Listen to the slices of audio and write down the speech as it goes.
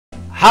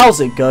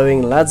How's it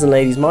going, lads and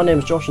ladies? My name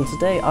is Josh and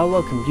today I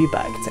welcome you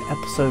back to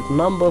episode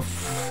number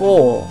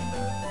 4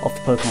 of the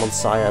Pokemon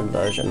Cyan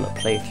version, a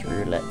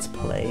playthrough, let's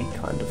play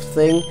kind of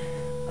thing.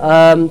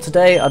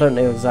 Today I don't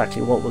know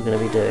exactly what we're going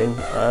to be doing.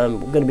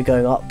 We're going to be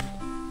going up.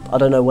 I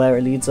don't know where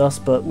it leads us,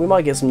 but we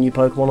might get some new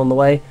Pokemon on the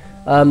way.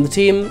 The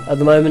team at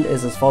the moment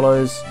is as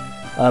follows.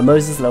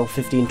 Moses, level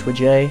 15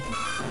 Twidjay,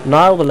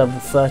 Niall, the level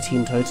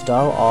 13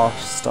 Totodile, our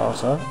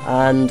starter,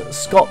 and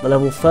Scott, the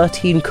level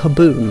 13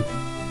 Kaboom.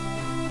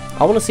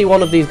 I want to see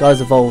one of these guys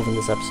evolve in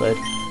this episode,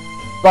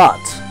 but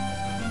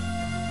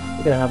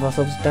we're going to have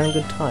ourselves a damn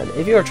good time.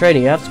 If you're a trainer,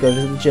 you have to go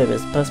visit the gym.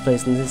 It's the best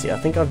place in Dizzy. I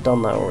think I've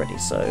done that already,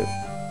 so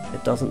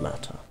it doesn't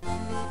matter.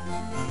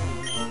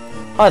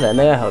 Hi there,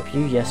 may I help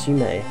you? Yes, you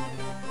may.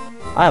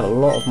 I have a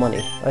lot of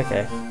money.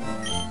 Okay.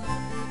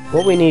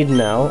 What we need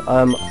now,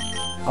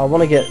 I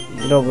want to get,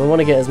 we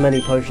want to get as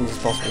many potions as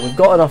possible. We've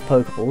got enough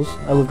Pokeballs,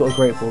 and we've got a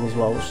Great Ball as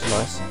well, which is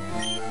nice.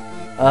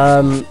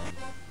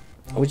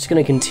 We're just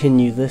going to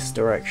continue this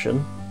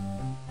direction.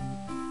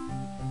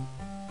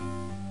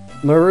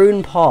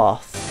 Maroon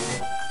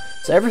Path.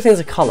 So everything's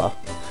a colour.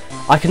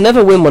 I can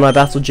never win when I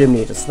battle gym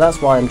leaders, so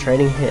that's why I'm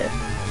training here.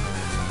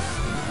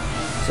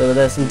 So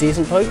there's some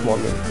decent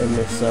Pokemon in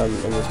this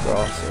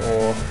grass,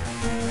 or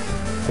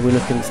are we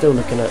still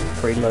looking at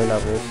pretty low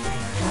levels?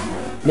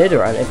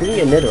 Nidoran, if we can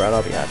get Nidoran,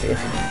 I'll be happy.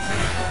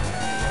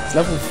 She's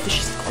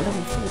got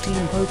level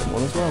 14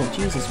 Pokemon as well,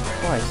 Jesus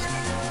Christ.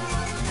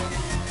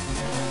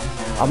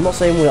 I'm not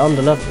saying we're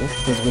under level,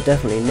 because we're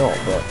definitely not,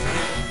 but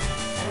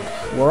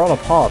we're on a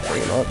par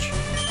pretty much.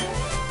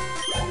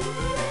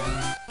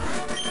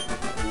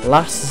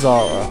 Last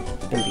Zara,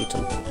 been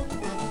beaten.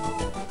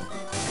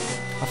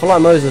 I feel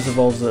like Moses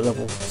evolves at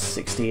level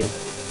 16.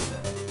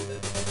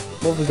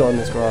 What have we got in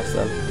this grass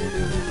then?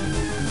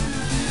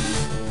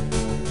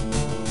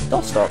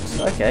 Dostox,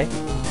 okay.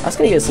 That's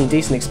going to get some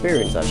decent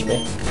experience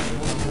actually.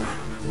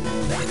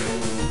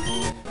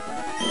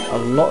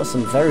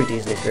 Some very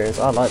decent experience,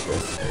 I like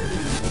this.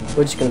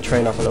 We're just going to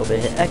train up a little bit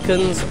here.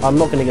 Ekans, I'm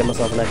not going to get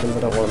myself an Ekans, I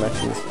don't want an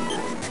Ekans.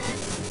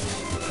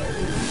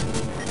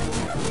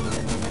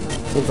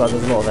 Seems like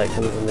there's a lot of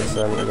Ekans in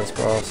this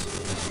grass.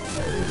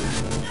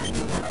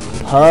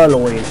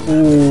 Purloin,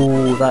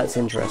 ooh, that's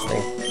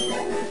interesting.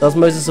 Does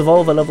Moses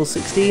evolve at level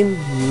 16?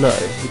 No,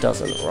 he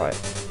doesn't, right.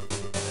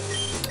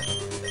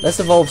 Let's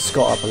evolve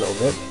Scott up a little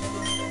bit.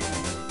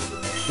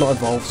 Not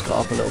evolve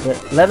Scott up a little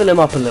bit. Level him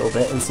up a little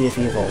bit and see if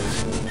he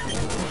evolves.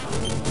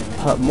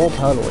 More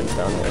Purloins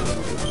down here.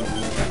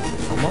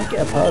 I might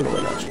get a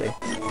Purloin actually.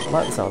 I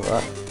like the sound of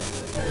that.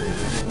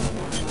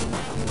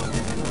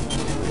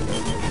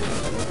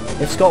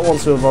 If Scott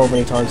wants to evolve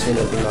anytime soon,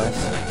 it would be nice.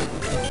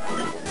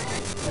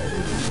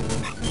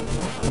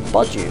 A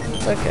Budgie,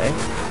 okay.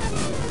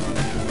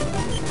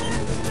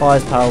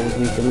 Fire's power was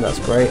weakened, that's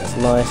great, that's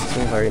nice, it's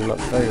all very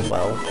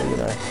well, you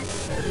know.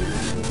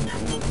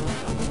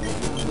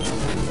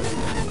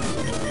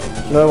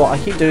 You know what, I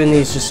keep doing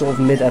these just sort of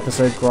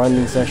mid-episode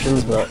grinding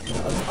sessions, but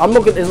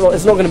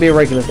it's not going to be a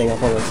regular thing, I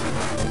promise.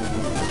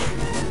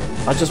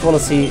 I just want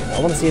to see,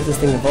 if this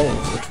thing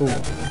evolves at all.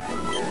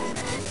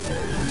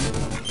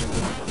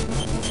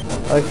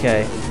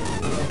 Okay.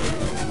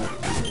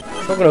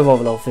 It's not going to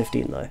evolve at level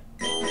 15 though.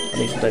 At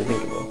least I don't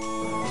think it will.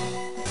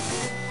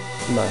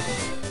 No.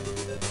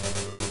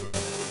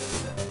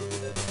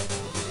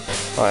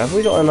 Alright, have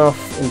we got enough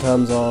in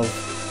terms of...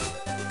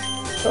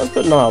 Let's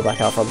put Niall back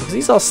out front, because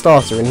he's our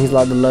starter and he's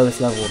like the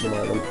lowest level at the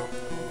moment.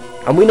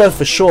 And we know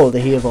for sure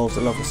that he evolves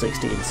at level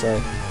 16, so...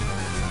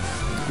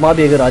 Might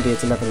be a good idea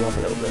to level him up a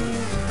little bit.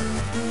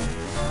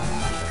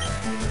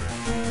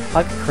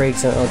 I could create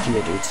some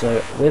Geodude,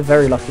 so we're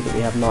very lucky that we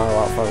have Niall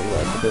out front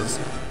there, because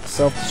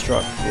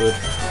self-destruct would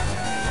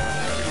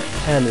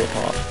tear me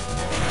apart.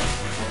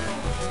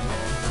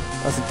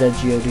 That's a dead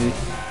Geodude.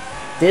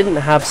 Didn't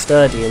have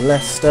Sturdy,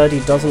 unless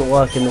Sturdy doesn't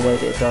work in the way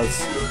that it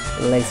does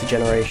in later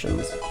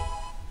generations.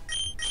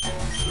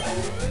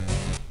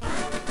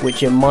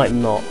 Which it might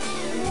not.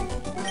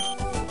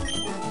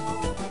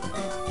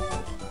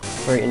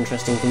 Very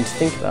interesting thing to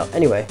think about.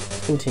 Anyway,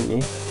 let's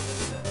continue.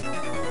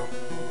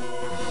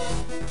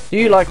 Do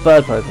you like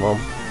bird Pokemon?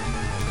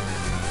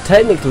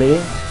 Technically,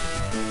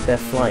 they're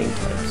flying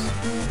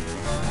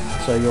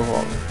types. So you're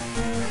wrong.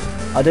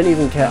 I don't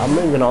even care, I'm not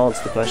even going to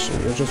answer the question,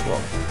 you're just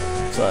wrong.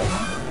 So...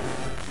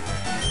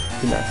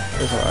 No,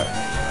 it's alright.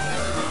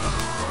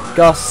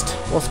 Gust.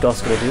 What's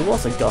Gust going to do?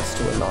 What's a Gust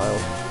to a Niall?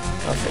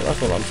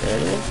 That's what I'm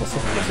saying. What's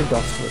a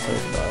Gust to a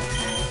Totodile?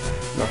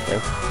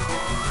 Nothing.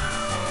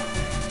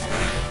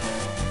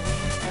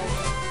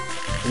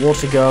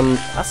 Water Gun.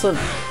 That's a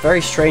very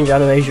strange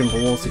animation for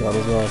Water Gun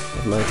as well,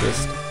 I've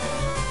noticed.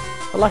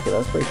 I like it,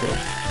 that's pretty cool.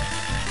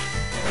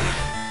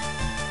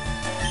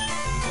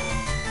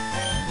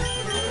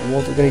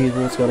 We're going to use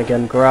Water Gun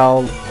again.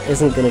 Growl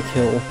isn't going to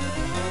kill.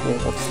 Well,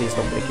 obviously it's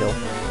not going to kill.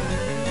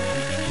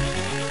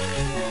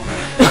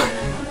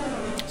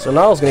 So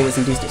Niall's going to get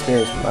some decent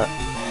experience from that.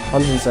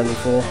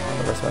 174, the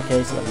rest of my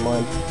case, never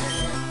mind.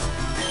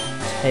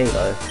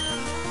 Halo.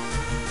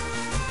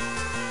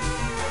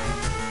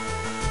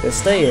 We'll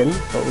stay in,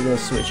 but we're going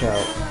to switch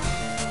out.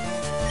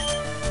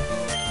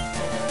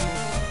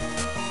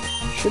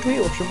 Should we,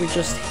 or should we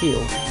just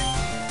heal?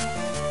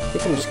 I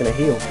think I'm just going to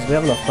heal, because we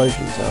have enough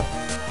potions now.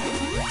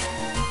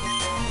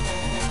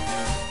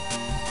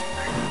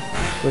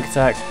 Quick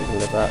attack, we can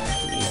live that.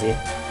 Easy.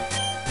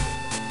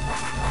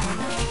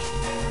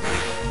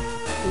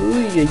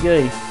 Ooh, yay,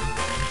 yay.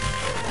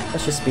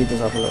 Let's just speed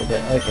this up a little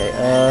bit. Okay,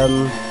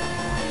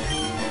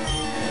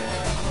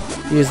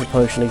 use the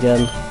potion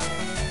again.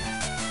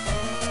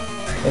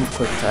 And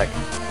quick attack.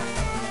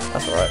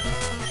 That's alright.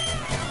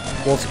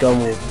 Water gun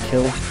will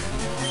kill.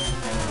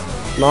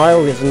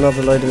 Niall gets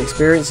another load of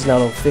experience. He's now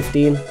level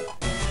 15.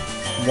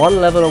 One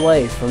level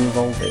away from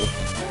evolving.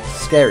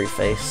 Scary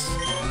Face.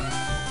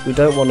 We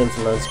don't want him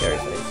to learn Scary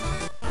Face.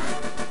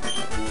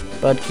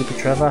 Birdkeeper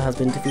Trevor has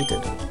been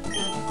defeated.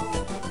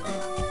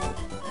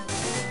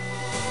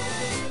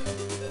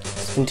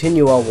 Let's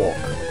continue our walk.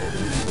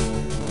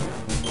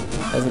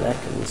 There's an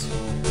Ekans.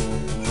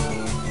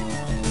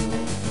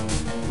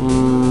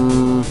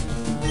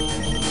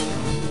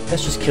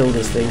 Let's just kill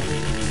this thing.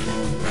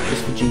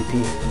 Just for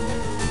GP.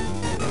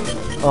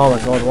 Oh my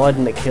god, why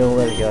didn't it kill?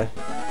 There we go.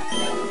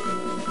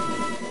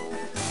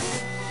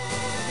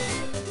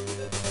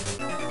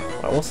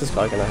 Right, what's this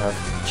guy gonna have?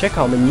 Check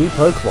out a new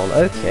Pokemon.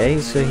 Okay,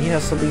 so he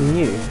has something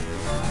new.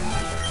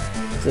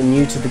 Is it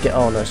new to the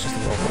oh no, it's just a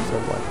Pokemon, so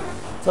never mind.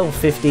 It's level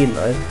 15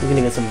 though. We're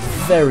gonna get some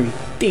very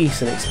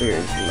decent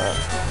experience from that.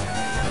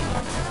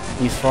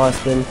 Use Fire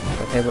Spin.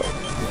 Okay, but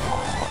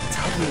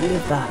how do you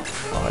live that?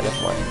 Alright,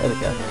 never mind. There we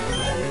go.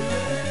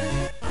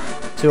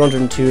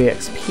 202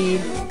 EXP.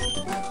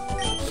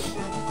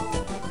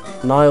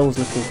 Niall's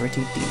looking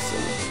pretty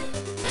decent.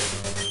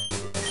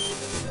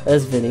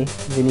 There's Vinny.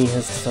 Vinny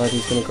has decided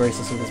he's going to grace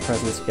us with his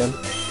presence again.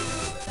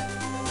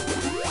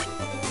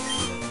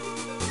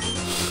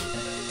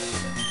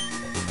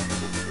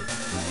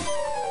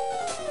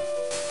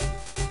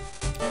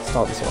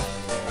 Start this off.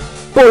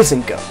 Boys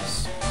and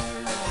girls!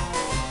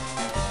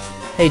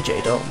 Hey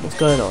J-Dot, what's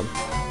going on?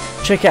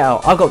 Check it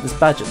out, I got this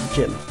badge at the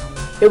gym.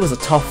 It was a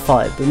tough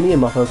fight, but me and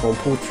my Pokemon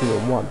pulled through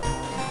and won.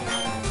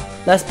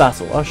 Let's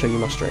battle, I'll show you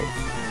my strength.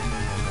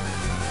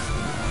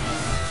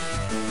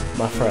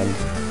 My friend.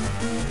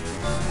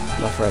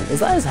 My friend. Is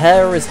that his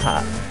hair or his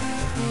hat?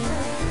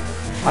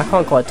 I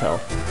can't quite tell.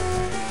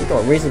 He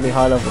got a reasonably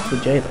high level to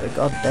J though,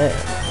 god damn.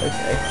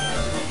 Okay.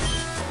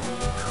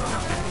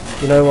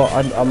 You know what,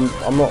 I'm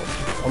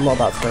not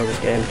about to play this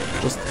game.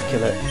 Just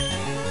kill it.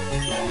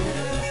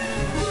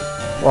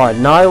 Right,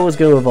 Niall is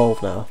going to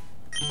evolve now.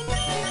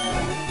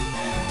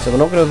 So we're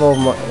not going to evolve.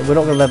 We're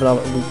not going to level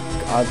up.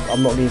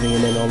 I'm not leaving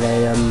him in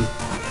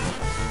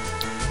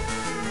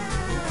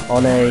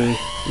on a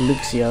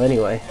Luxio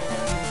anyway.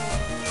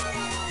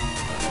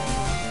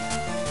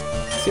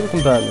 Let's see if we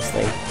can burn this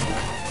thing.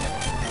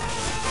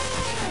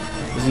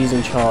 He's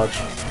using charge.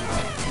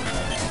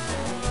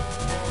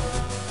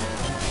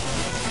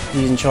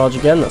 He's using charge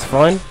again. That's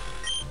fine.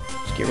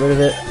 Just get rid of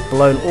it.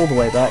 Blown all the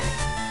way back.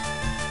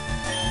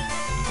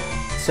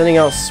 Sending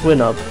out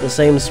Swinub, the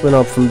same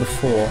Swinub from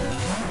before.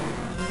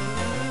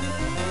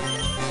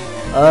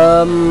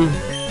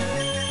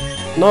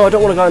 No, I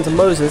don't want to go into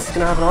Moses. It's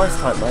gonna have an ice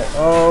type, mate.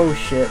 Oh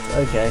shit.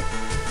 Okay.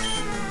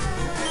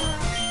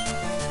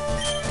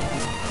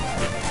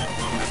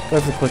 Go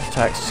for the quick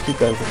attacks. Just keep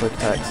going for the quick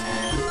attacks.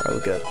 Alright,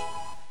 we're good.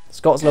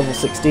 Scott's level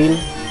 16.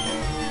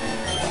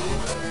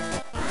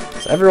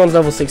 So everyone's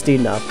level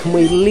 16 now. Can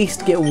we at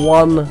least get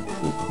one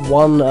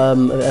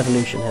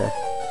evolution here?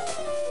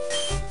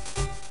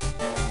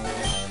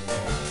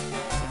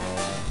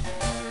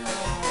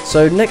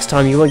 So next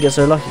time you won't get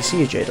so lucky. See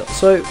you, J-Dot.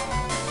 So,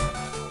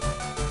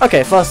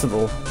 okay, first of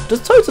all,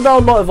 does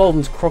Totodile not evolve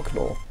into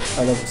Croconaw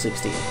at level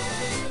 16?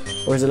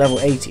 Or is it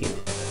level 18?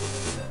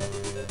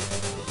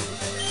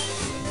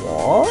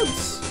 What?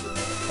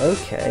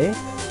 Okay.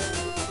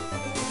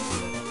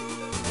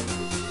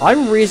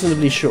 I'm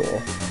reasonably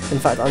sure. In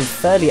fact, I'm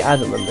fairly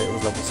adamant that it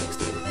was level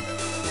 16.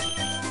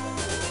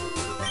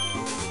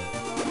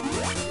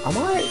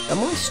 Am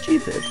I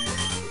stupid?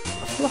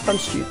 I feel like I'm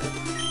stupid.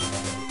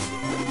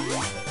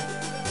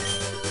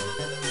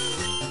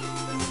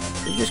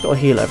 You just gotta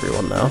heal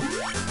everyone now.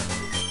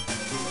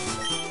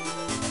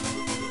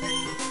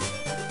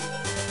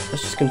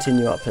 Let's just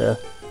continue up here.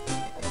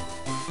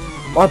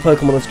 My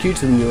Pokemon is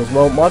cuter than yours.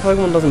 Well, my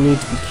Pokemon doesn't need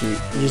to be cute.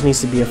 It just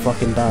needs to be a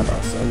fucking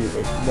badass, and it's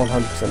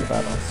 100% a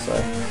badass, so...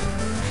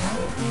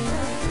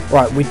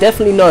 Right, we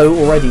definitely know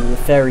already the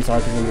Fairy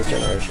type is in this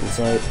generation,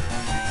 so...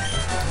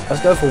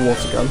 Let's go for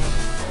Water Gun.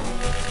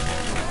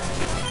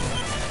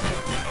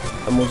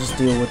 And we'll just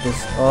deal with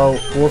this... Oh,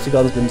 Water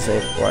Gun's been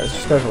disabled. Right, let's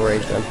just go for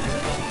Rage then.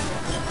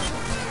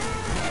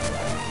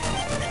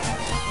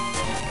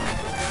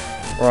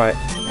 Right,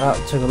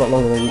 that took a lot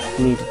longer than it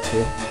needed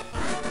to.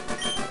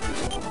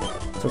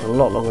 Took a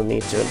lot longer than it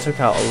needed to. It took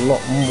out a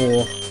lot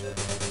more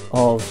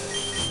of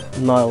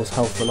Niall's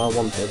health than I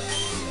wanted.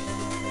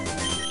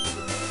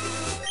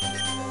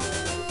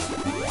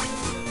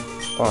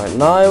 Alright,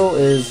 Niall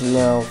is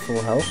now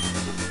full health.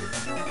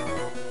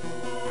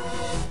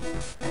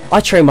 I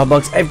train my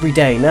bugs every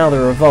day, now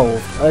they're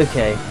evolved.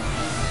 Okay.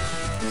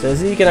 So is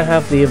he going to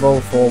have the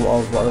evolved form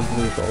of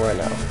whatever we've got right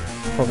now?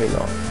 Probably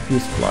not.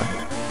 Beautifly.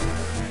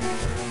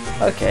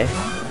 Okay,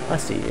 I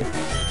see you.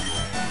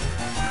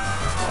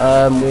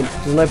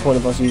 There's no point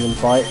of us using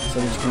bite, so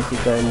we're just going to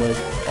keep going with...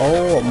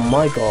 Oh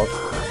my god.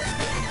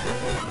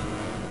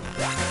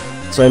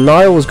 So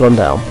Niall's gone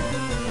down.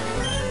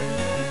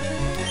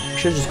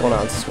 Should have just gone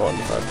out into SWAT in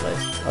the first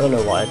place. I don't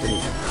know why I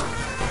didn't.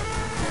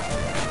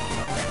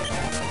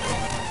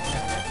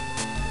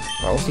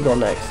 Alright, what's he got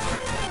next?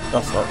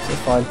 Dust Ops,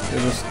 it's fine.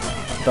 We'll just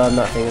burn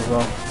that thing as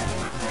well.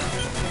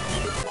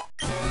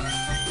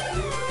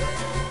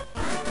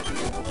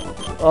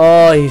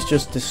 Oh, he's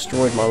just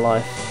destroyed my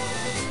life.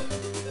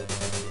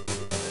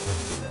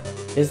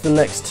 Is the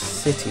next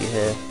city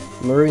here?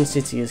 Maroon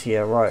City is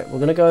here, right. We're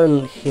gonna go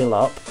and heal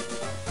up.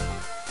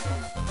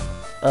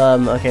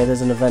 Okay,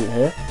 there's an event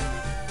here.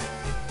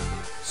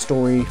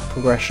 Story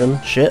progression,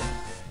 shit.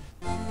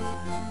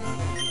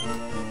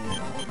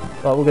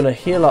 Right, we're gonna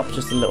heal up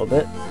just a little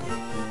bit.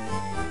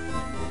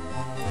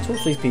 Talk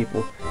to these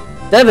people.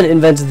 Devon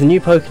invented the new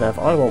Pokénav.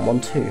 I want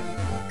one too.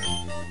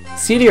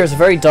 Celia is a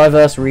very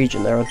diverse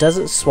region. There are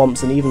deserts,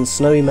 swamps, and even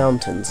snowy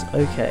mountains.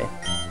 Okay.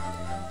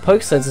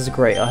 Poke sensors are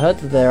great. I heard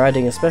that they're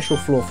adding a special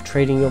floor for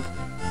trading your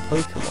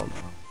Pokemon.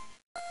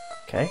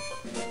 Okay.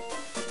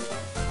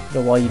 I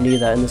don't know why you need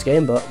that in this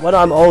game, but when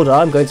I'm older,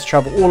 I'm going to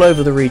travel all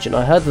over the region.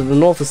 I heard that the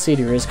north of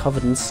Celia is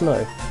covered in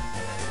snow.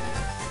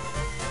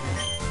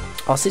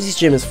 Our city's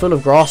gym is full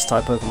of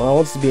grass-type Pokemon. I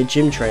wanted to be a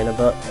gym trainer,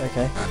 but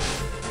okay.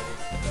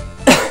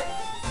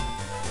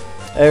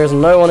 There is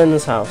no one in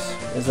this house.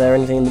 Is there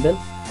anything in the bin?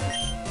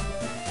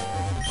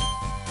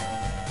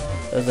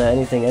 Is there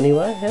anything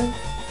anywhere here?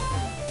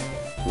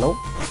 Nope.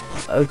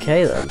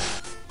 Okay then.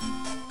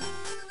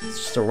 It's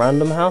just a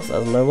random house,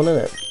 there's no one in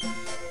it.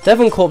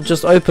 Devon Corp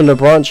just opened a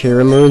branch here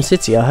in Maroon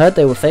City. I heard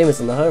they were famous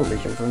in the home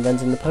region for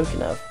inventing the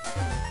Pokénav.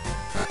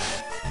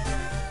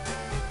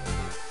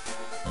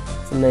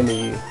 What's the name of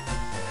you?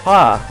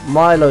 Ah,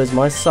 Milo is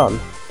my son.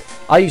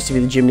 I used to be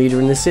the gym leader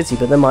in this city,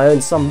 but then my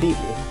own son beat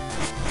me.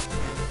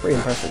 Pretty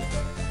impressive.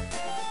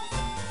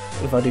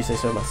 If I do say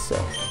so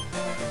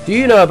myself. Do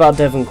you know about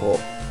Devon Corp?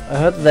 I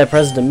heard that their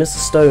president, Mr.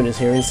 Stone, is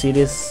here in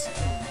Celius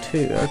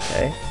too.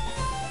 Okay.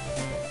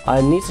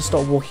 I need to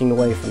stop walking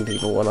away from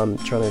people when I'm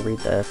trying to read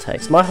their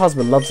text. My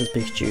husband loves his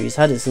Pikachu. He's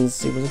had it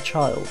since he was a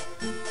child.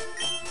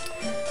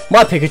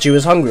 My Pikachu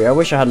is hungry. I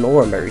wish I had an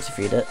Aurum Berry to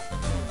feed it.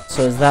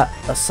 So is that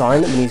a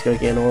sign that we need to go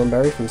get an Aurum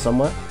Berry from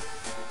somewhere?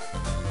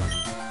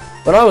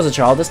 When I was a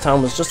child, this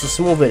town was just a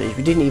small village.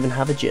 We didn't even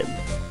have a gym.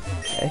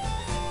 Okay.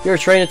 You're a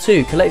trainer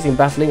too. Collecting and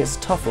battling, it's a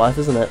tough life,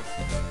 isn't it?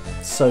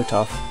 It's so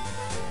tough.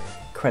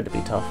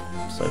 Incredibly tough.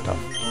 So tough.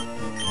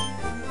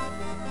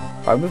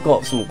 Alright, we've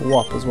got some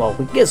guap as well.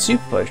 We can get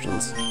super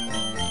potions.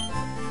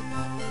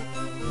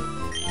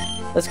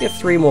 Let's get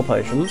 3 more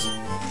potions.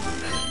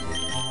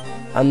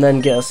 And then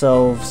get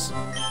ourselves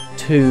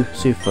 2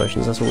 super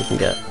potions. That's all we can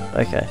get.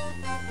 Okay.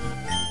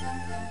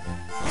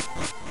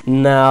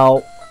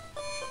 Now,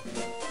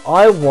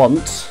 I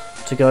want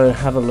to go and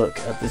have a look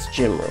at this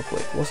gym real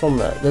quick. What's on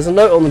there? There's a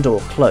note on the door.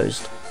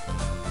 Closed.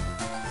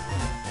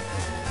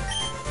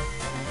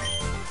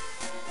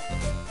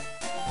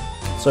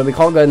 So we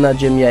can't go in that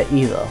gym yet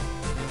either.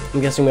 I'm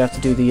guessing we have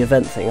to do the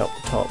event thing up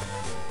the top.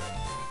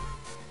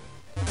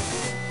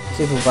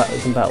 See if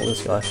we can battle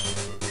this guy.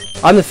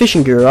 I'm the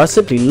fishing guru. I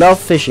simply love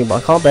fishing,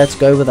 but I can't bear to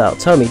go without.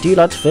 Tell me, do you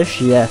like to fish?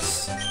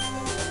 Yes.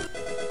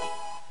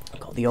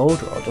 Got the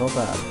old rod, not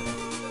bad.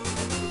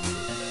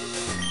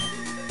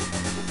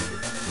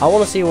 I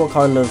want to see what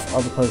kind of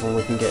other Pokemon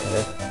we can get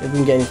here. If we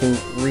can get anything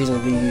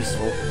reasonably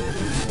useful.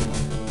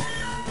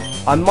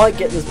 I might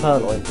get this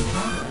Purloin.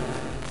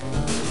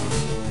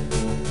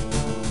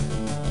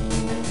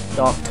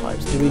 Dark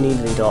types. Do we need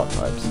any dark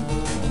types?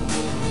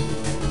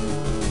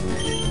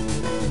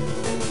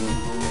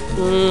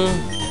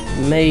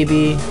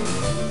 Maybe.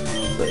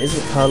 But is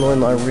it Purloin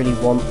that I really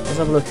want? Let's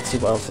have a look and see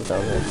what else is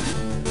down here.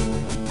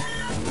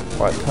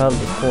 Right,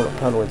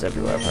 Purloins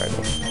everywhere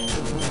apparently.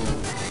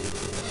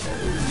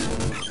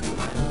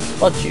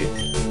 Fudge you.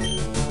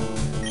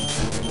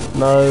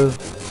 No.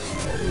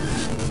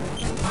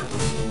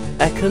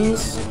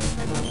 Ekans?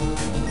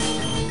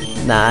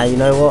 Nah, you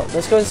know what?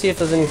 Let's go and see if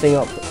there's anything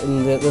up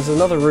in the... There's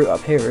another route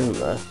up here, isn't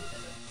there?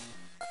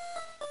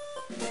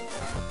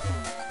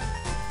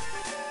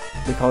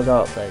 We can't go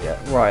up there yet.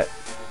 Right.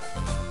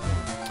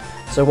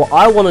 So what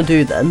I want to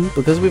do then,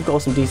 because we've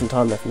got some decent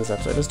time left in this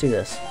episode, let's do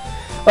this.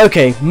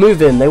 Okay,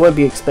 move in. They won't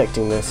be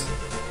expecting this.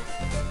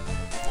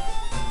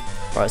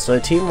 Right, so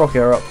Team Rocket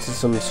are up to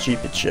some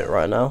stupid shit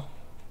right now.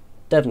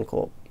 Devon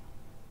Corp.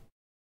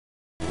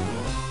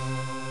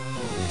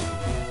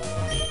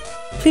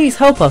 Please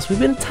help us, we've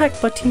been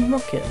attacked by Team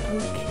Rocket.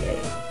 Okay.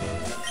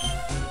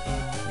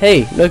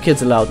 Hey, no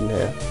kids allowed in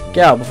here.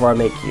 Get out before I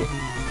make you.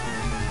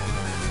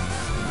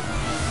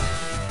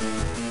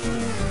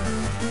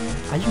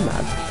 Are you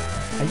mad?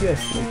 Are you a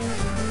fool?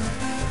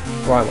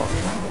 Grimer.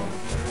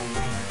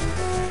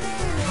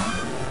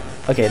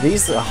 Okay,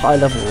 these are high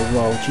level as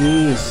well.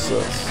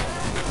 Jesus.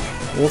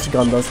 Water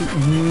gun does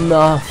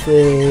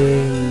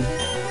nothing.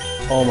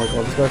 Oh my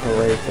god, let's go for a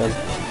rave then.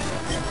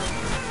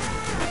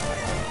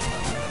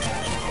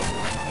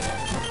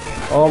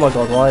 Oh my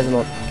god, why is it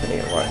not getting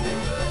it right?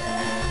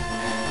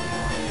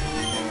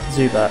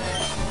 Zubat.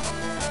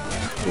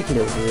 We can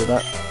deal with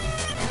Zubat.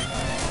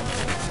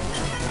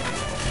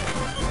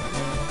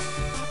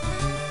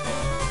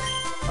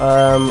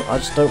 I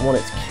just don't want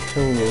it to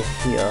kill me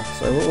here.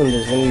 So what we're going to do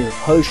is we're going to use a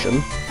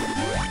potion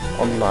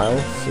on Nile.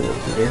 See what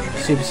we can do.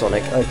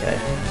 Supersonic, okay.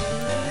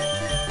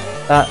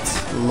 That's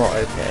not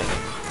okay.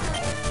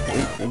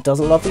 It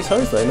doesn't love these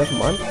hoes though, never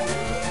mind.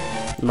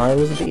 Nile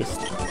is a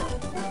beast.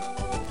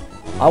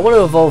 I want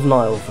to evolve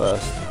Nile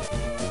first.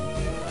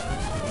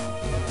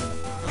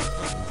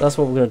 That's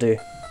what we're going to do.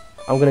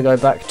 I'm going to go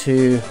back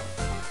to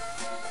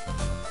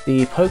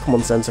the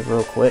Pokemon Center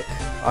real quick.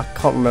 I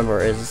can't remember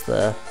where it is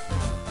there.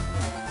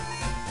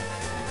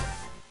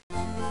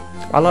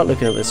 I like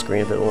looking at this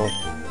screen a bit more,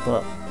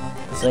 but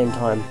at the same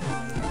time,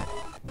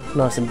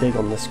 nice and big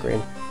on this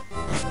screen.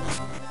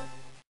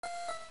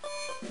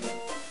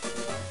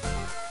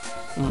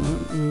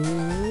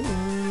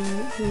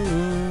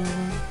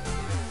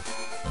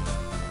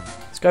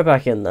 Let's go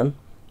back in then.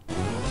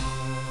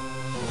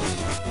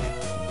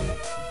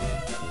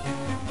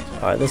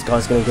 Alright, this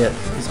guy's gonna get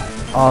his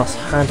ass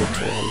handed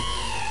to him.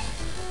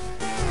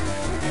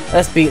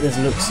 Let's beat this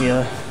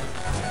Luxio.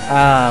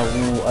 Ah,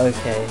 ooh,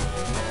 okay.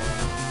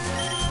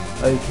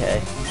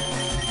 Okay.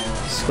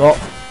 Scott,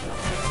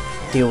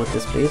 deal with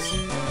this, please.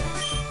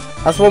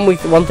 That's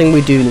one thing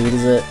we do need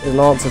is an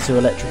answer to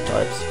electric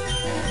types.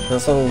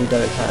 That's something we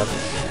don't have.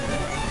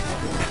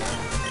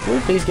 Can we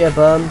please get a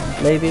burn,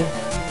 maybe?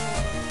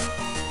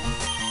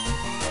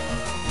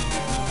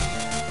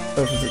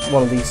 Or if it's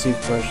one of these super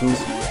potions.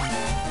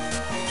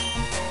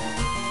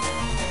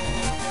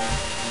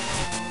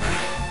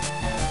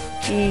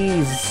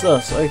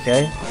 Jesus,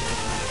 okay.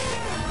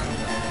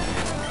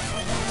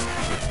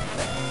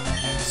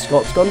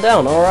 Scott's gone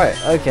down, alright,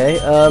 okay.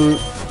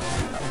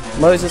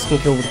 Moses can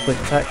kill with a quick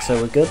attack, so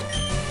we're good.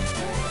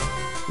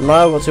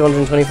 Nile got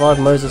 225,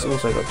 Moses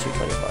also got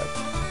 225.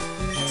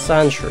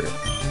 Sandshrew.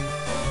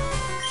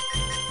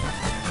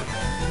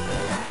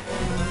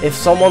 If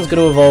someone's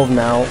going to evolve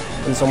now,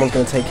 and someone's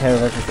going to take care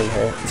of everything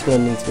here, it's going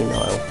to need to be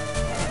Nile.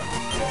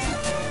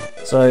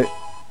 So,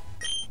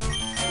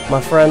 my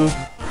friend,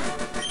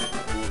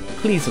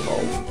 please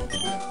evolve.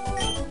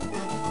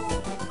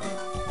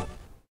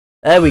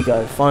 There we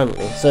go,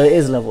 finally. So it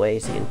is level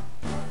 18.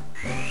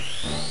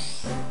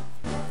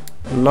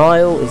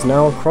 Nile is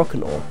now a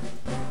Croconaw.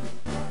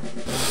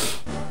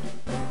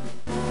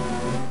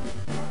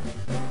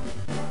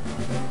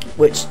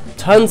 Which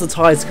turns the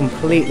tides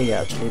completely,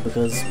 actually,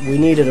 because we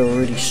needed a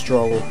really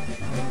strong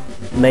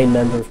main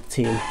member of the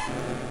team.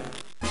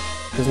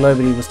 Because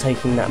nobody was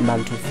taking that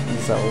mantle for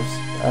themselves.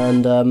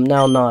 And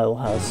now Nile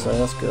has, so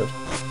that's good.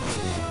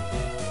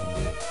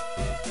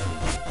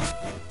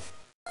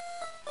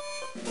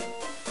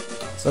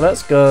 So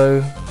let's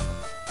go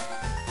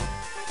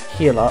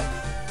heal up,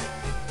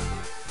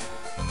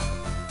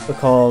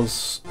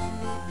 because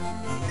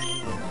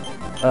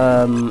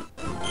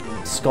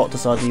Scott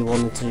decided he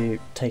wanted to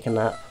take a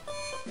nap.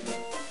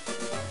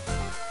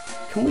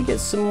 Can we get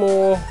some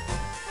more?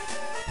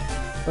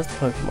 Where's the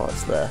Pokemon?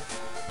 It's there.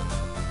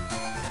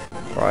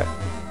 Right.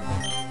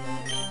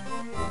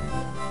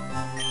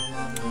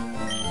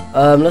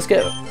 Let's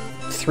get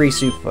 3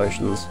 super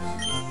potions.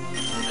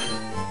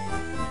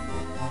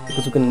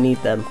 Because we're going to need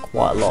them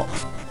quite a lot,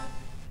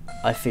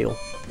 I feel.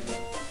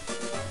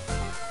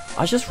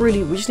 We just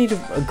need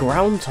a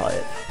ground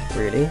type,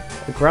 really.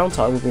 A ground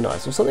type would be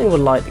nice, or something with a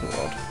lightning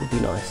rod would be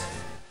nice.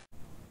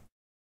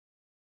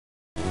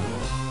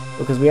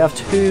 Because we have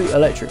 2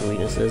 electric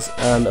weaknesses,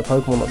 and a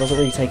Pokemon that doesn't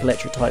really take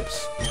electric type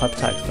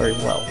attacks very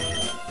well.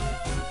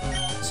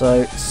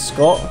 So,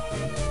 Scott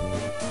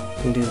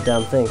can do the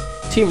damn thing.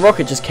 Team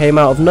Rocket just came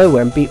out of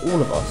nowhere and beat all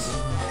of us.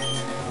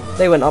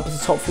 They went up to the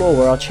top floor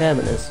where our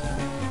chairman is.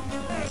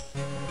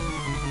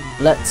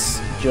 Let's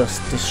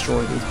just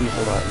destroy these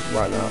people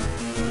right now.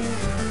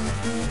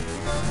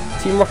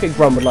 Team Rocket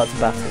Grunt would like to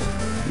battle.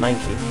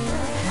 Mankey.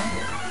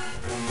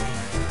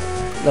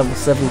 Level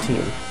 17.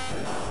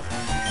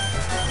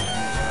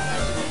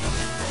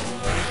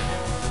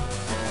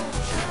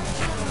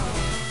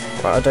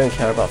 Right, I don't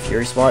care about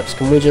Fury Swipes.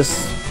 Can we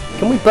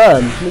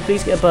burn? Can we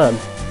please get a burn?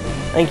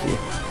 Thank you.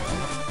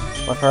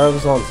 My prayer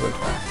was answered.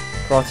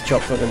 Karate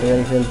Chop's not going to do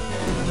anything.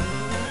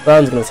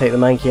 Burn's going to take the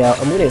Mankey out.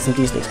 I'm going to get some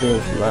decent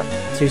experience from that.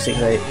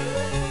 268.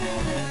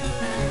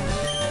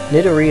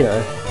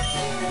 Nidorino.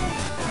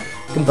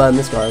 Can burn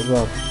this guy as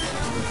well.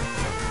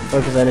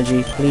 Focus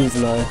energy, please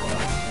no.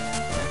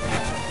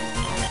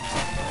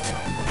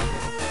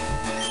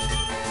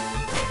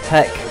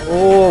 Heck.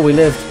 Oh, we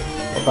lived.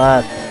 Not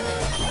bad.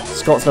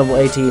 Scott's level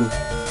 18.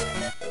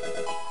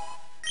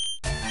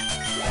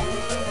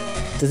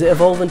 Does it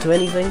evolve into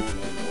anything?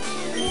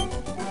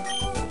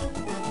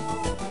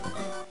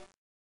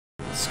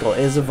 Scott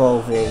is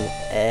evolving.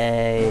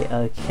 Hey,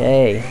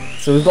 okay.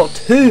 So we've got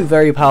 2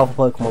 very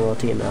powerful Pokemon on our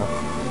team now.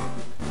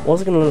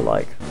 What's it going to look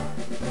like?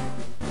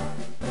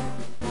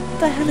 What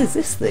the hell is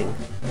this thing?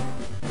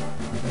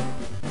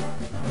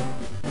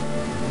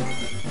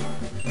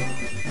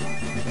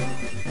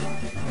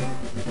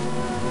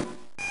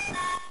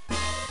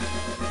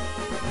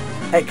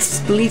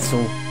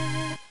 Expletal.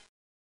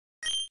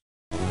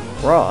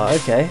 Right,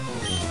 okay.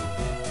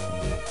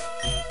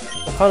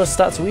 What kind of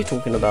stats are we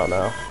talking about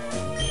now?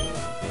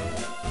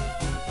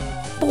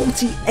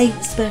 48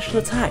 special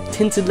attack.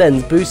 Tinted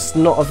Lens boosts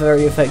not a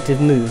very effective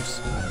moves.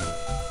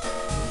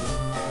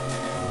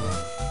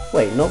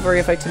 Wait, not very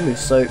effective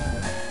moves, so...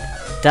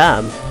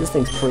 Damn, this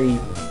thing's pretty...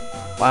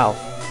 Wow.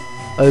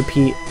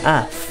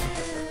 OPF.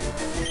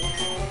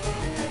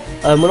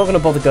 We're not going to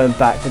bother going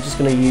back, we're just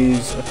going to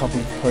use a couple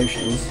of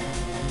potions.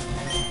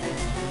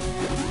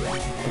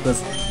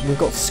 Because we've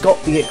got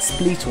Scott the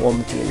Expletor on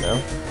the team now.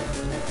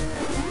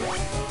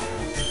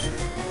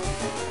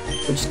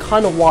 Which is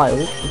kind of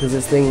wild, because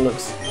this thing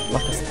looks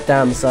like a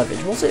damn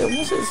savage. What's its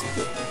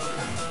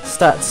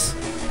stats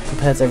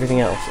compared to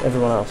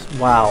everyone else?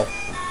 Wow.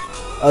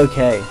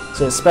 Okay,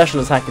 so its special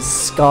attack is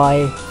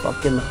sky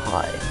fucking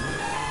high.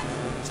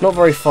 It's not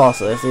very fast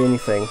though, that's the only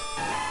thing.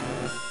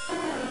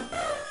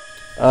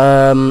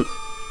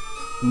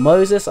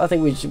 Moses, I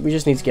think we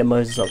just need to get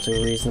Moses up to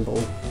a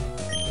reasonable.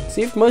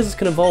 See if Moses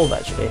can evolve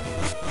actually.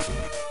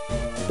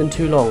 It's been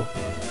too long.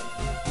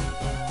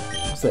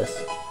 What's this?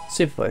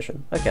 Super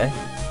Potion. Okay.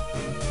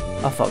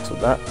 I fucks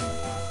with that.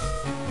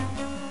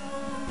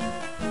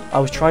 I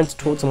was trying to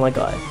talk to my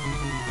guy.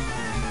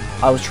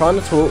 I was trying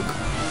to talk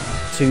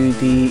to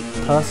the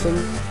person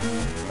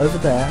over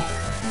there,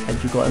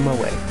 and you got in my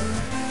way.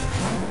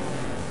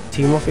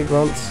 Team Rocket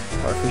grunts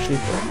are officially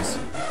pricks.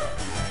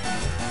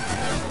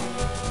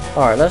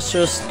 Alright, let's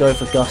just go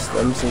for Gust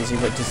then, since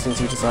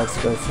he decides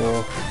to go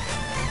for...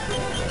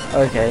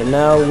 Okay,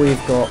 now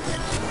we've got...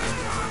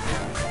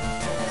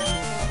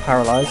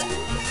 Paralyzed.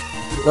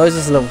 Rose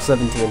is level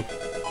 17.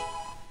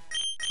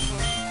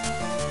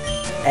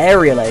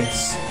 Aerial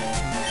Ace.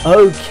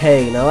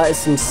 Okay, now that is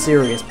some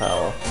serious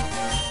power.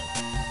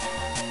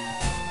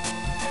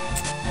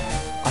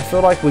 I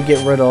feel like we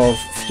get rid of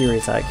Fury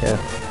Attack here.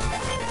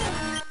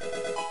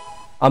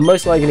 I'm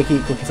most likely going to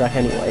keep Quick Attack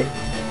anyway.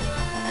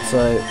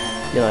 So,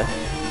 you know.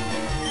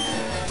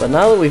 But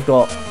now that we've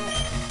got...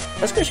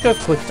 Let's just go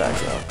for Quick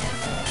Attacks now.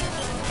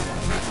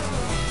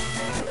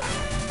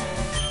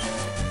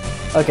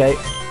 Okay,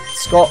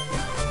 Scott,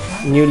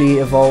 newly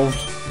evolved.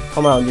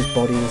 Come out and just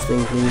body this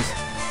thing, please.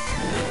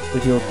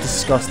 With your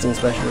disgusting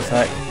special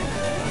attack.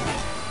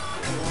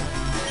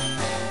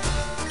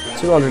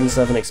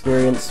 207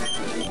 experience.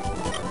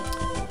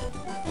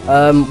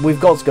 We've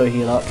got to go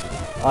heal up.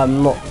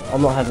 I'm not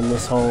having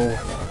this whole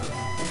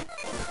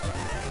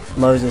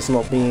Moses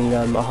not being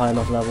a high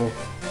enough level.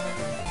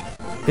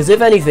 Because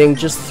if anything,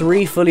 just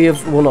 3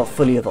 not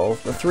fully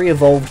evolved, but 3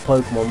 evolved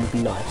Pokemon would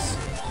be nice.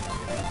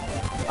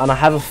 And I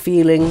have a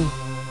feeling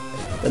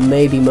that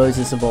maybe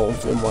Moses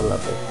evolved in 1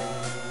 level.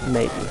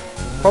 Maybe.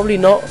 Probably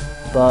not,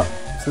 but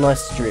it's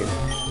nice to dream.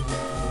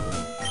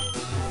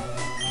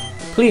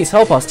 Please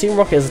help us, Team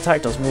Rocket has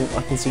attacked us. Well,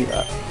 I can see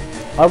that.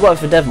 I work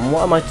for Devon,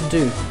 what am I to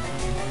do?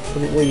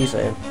 What are you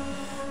saying?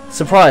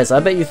 Surprise, I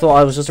bet you thought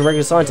I was just a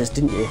regular scientist,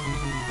 didn't you?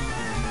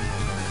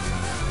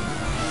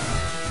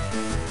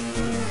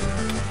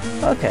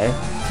 Okay,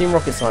 Team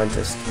Rocket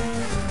scientist.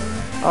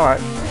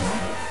 Alright.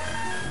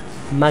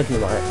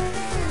 Magnemite.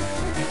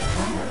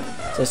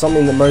 So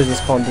something that Moses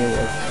can't deal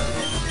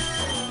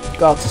with.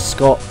 Go out to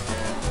Scott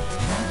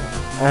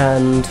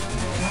and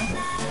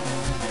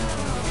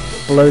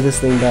blow this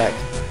thing back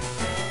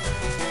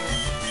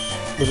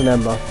with an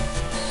Ember.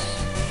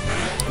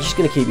 I'm just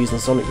going to keep using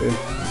Sonic Boom.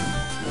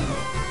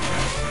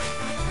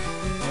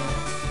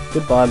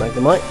 Goodbye,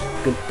 Magnemite.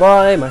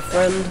 Goodbye, my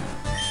friend.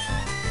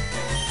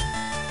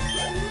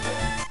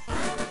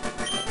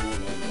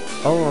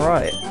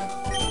 Alright.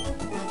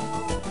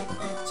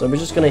 So we're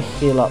just going to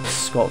heal up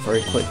Scott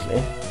very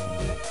quickly.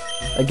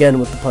 Again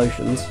with the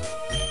potions.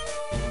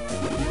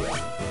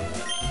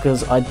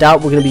 Because I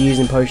doubt we're going to be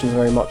using potions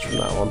very much from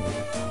now on.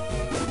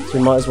 So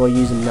we might as well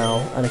use them now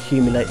and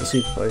accumulate the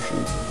super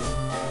potions.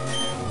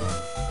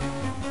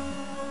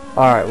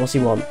 Alright, what's he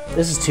want?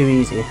 This is too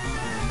easy.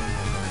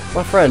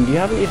 My friend, you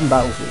haven't even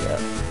battled me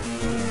yet.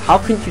 How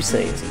can you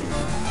say it's easy?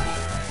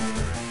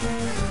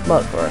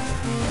 Murkrow.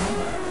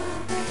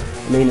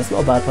 I mean, it's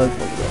not a bad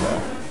Pokemon to get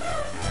there.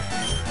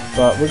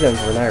 But we're going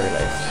for an Aerial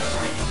Ace.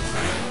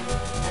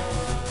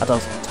 That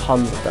does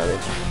tons of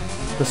damage.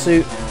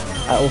 Pursuit,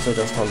 that also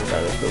does tons of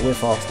damage, but we're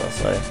faster,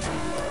 so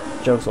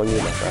joke's on you,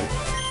 my friend.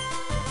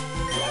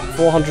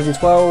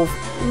 412.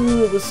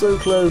 Ooh, it was so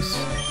close.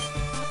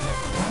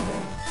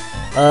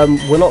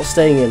 We're not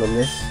staying in on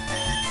this.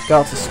 Go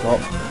out to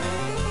Scott.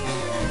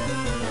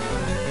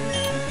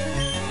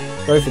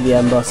 Go for the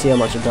Ember, see how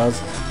much it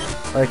does.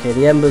 Okay,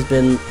 the Ember's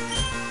been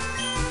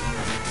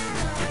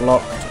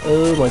blocked.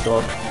 Oh my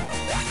god.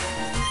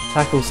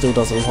 Tackle still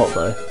does a lot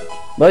though.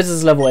 Moses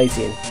is level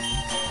 18.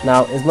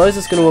 Now, is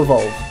Moses going to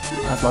evolve?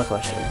 That's my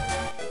question.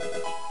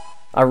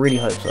 I really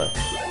hope so.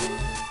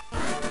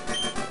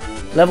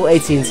 Level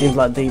 18 seems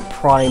like the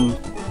prime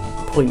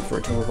point for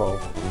it to evolve.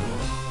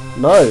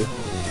 No!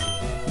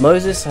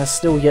 Moses has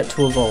still yet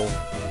to evolve.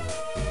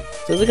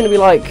 So is it going to be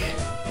like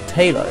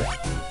Taylor?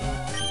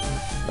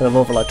 And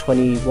evolve at like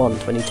 21,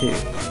 22.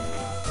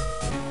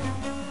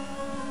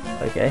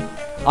 Okay.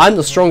 I'm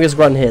the strongest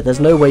grunt here. There's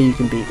no way you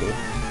can beat me.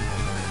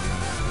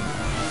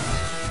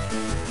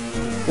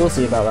 We'll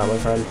see about that, my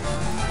friend.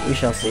 We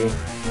shall see.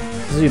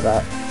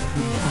 Zubat.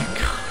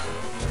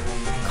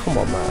 Come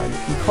on, man.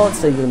 You can't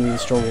say you're going to be the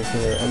strongest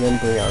here and then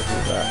bring out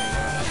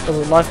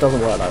Zubat. Life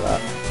doesn't work like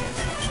that.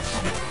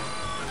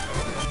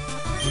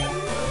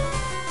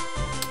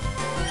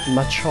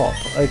 Machop.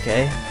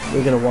 Okay.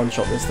 We're going to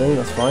one-shot this thing.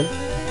 That's fine.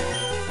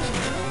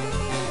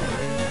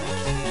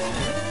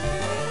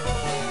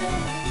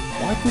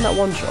 Why didn't that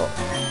one-shot?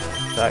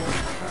 Back.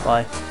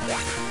 Bye.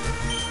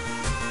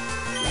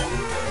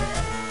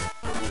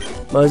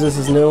 Moses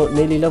is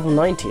nearly level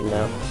 19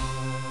 now.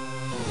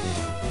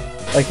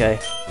 Okay.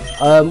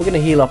 We're going to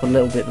heal up a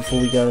little bit before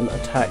we go and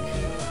attack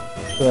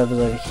whoever's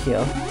over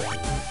here.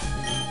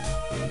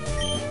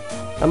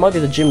 That might be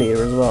the gym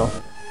leader as well.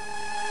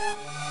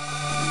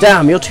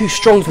 Damn, you're too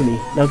strong for me.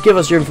 Now give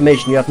us your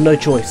information, you have no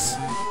choice.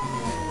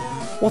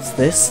 What's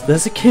this?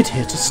 There's a kid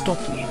here to stop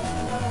you.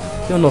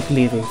 You're not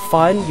leaving.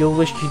 Fine, you'll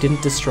wish you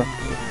didn't disrupt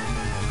me.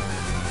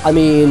 I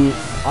mean,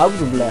 I would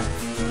have left,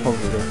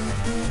 probably.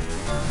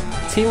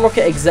 Team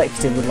Rocket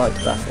Executive would like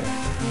to battle.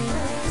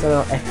 So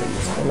now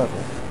Ekans, what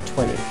level?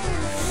 20.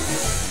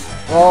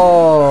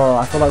 Oh,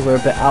 I feel like we're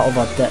a bit out of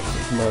our depth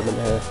at the moment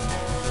here.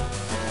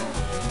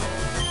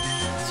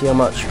 See how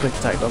much quick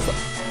attack does that.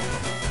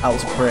 That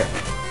was a crit.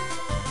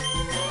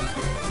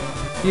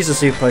 Use a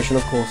super potion,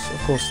 of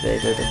course they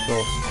did, of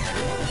course.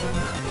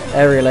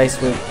 Aerial Ace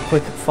with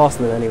quick,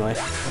 faster than anyway.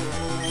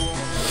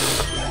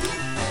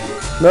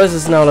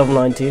 Moses is now level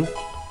 19.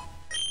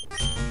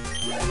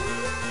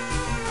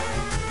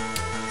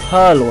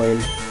 Purloin.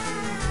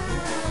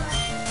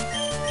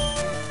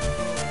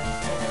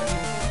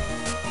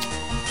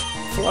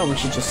 I feel like we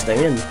should just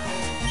stay in.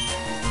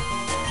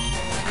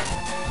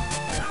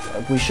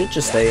 We should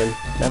just stay in.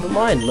 Never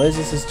mind,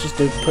 Moses is just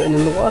putting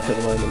in the work at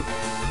the moment.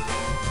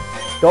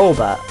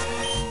 Golbat.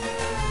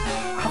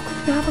 How could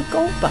we have a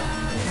Golbat?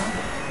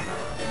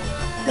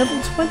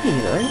 Level 20, you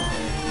know?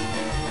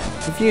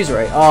 Confuse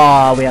rate.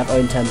 Ah, we have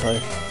own tempo.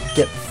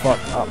 Get the fuck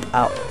up,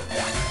 out.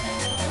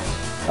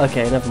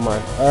 Okay, never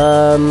mind.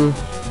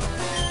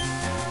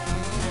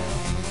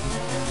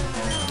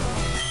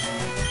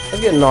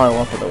 Let's get Nile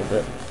up a little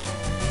bit.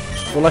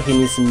 I feel like he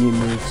needs some new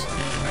moves.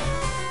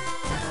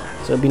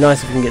 So it'd be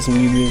nice if we can get some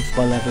new moves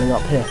by leveling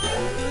up here.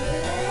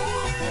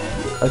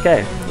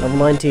 Okay, level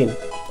 19.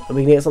 Are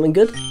we gonna get something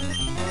good?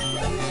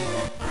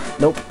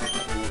 Nope.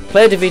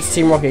 Player defeats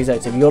Team Rocket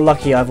Executive. You're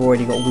lucky I've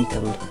already got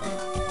weakened.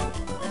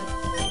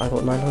 I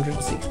got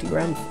 960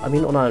 grand? I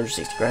mean, not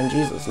 960 grand,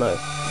 Jesus, no.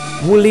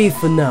 We'll leave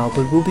for now,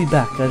 but we'll be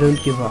back. I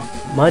don't give up.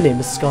 My name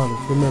is Scarlet,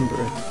 remember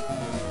it.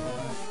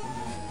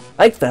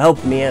 Thanks for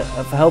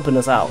helping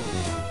us out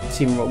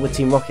with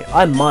Team Rocket.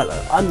 I'm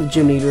Milo. I'm the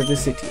gym leader of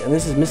this city, and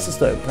this is Mr.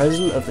 Stone,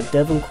 president of the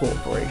Devon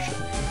Corporation.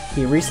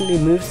 He recently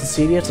moved to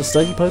Celia to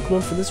study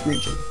Pokemon for this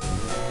region.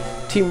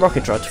 Team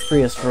Rocket tried to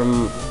free us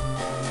from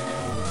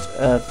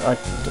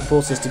to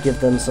force us to give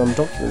them some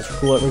documents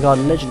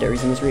regarding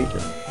legendaries in this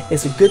region.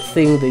 It's a good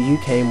thing that you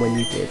came when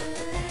you did.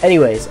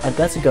 Anyways, I'd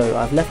better go.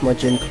 I've left my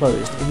gym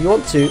closed. If you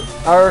want to,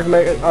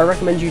 I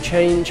recommend you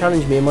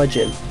challenge me in my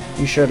gym.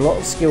 You showed a lot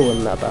of skill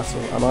in that battle,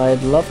 and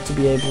I'd love to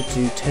be able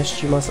to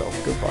test you myself.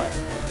 Goodbye.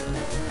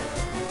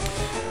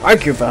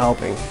 Thank you for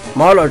helping.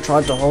 Milo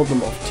tried to hold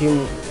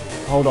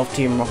off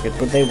Team Rocket,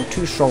 but they were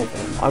too strong for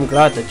him. I'm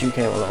glad that you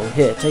came along.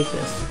 Here, take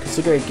this.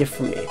 Consider it a gift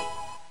from me.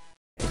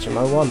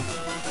 HMO 1.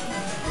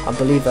 I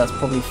believe that's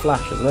probably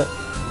Flash, isn't it?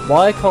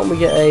 Why can't we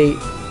get a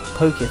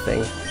Poké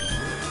thing?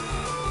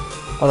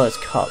 Oh no, it's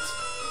cut.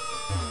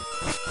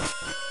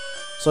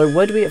 So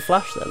where do we get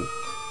Flash then?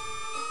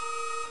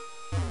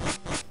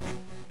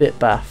 Bit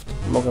baffed,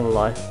 I'm not gonna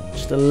lie.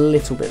 Just a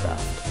little bit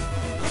baffed.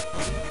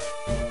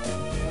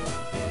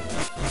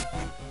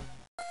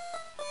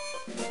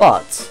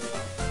 But,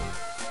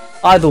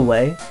 either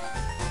way,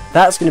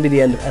 that's going to be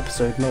the end of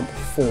episode number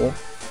 4.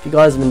 If you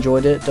guys have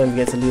enjoyed it, don't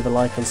forget to leave a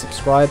like and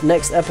subscribe.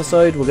 Next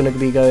episode, we're going to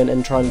be going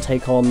and trying to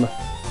take on,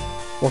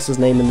 what's his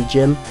name in the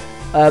gym.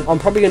 I'm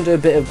probably going to do a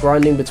bit of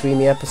grinding between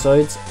the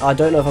episodes. I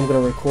don't know if I'm going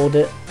to record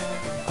it.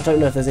 I don't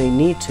know if there's any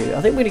need to.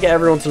 I think we're going to get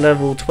everyone to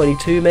level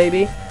 22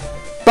 maybe.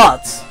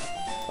 But,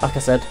 like I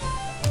said,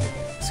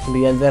 this can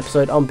be the end of the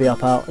episode. I'm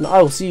BeUpOut, and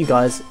I will see you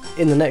guys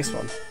in the next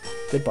one.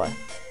 Goodbye.